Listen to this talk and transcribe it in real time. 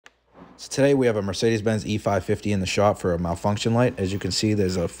So today we have a Mercedes-Benz E550 in the shop for a malfunction light. As you can see,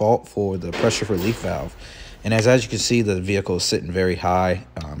 there's a fault for the pressure relief valve. And as you can see, the vehicle is sitting very high.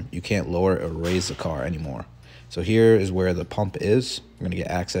 You can't lower or raise the car anymore. So here is where the pump is. We're going to get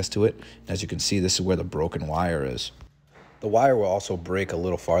access to it. As you can see, this is where the broken wire is. The wire will also break a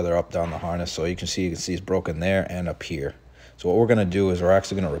little farther up down the harness. So you can see it's broken there and up here. So what we're going to do is we're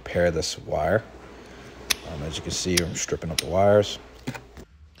actually going to repair this wire. As you can see, I'm stripping up the wires.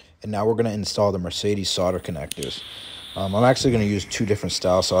 And now we're going to install the Mercedes solder connectors. I'm actually going to use two different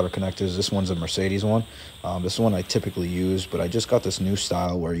style solder connectors. This one's a Mercedes one. This one I typically use, but I just got this new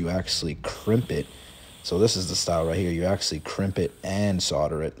style where you actually crimp it. So this is the style right here. You actually crimp it and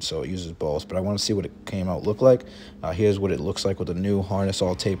solder it, so it uses both. But I want to see what it came out look like. Here's what it looks like with the new harness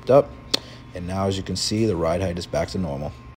all taped up. And now, as you can see, the ride height is back to normal.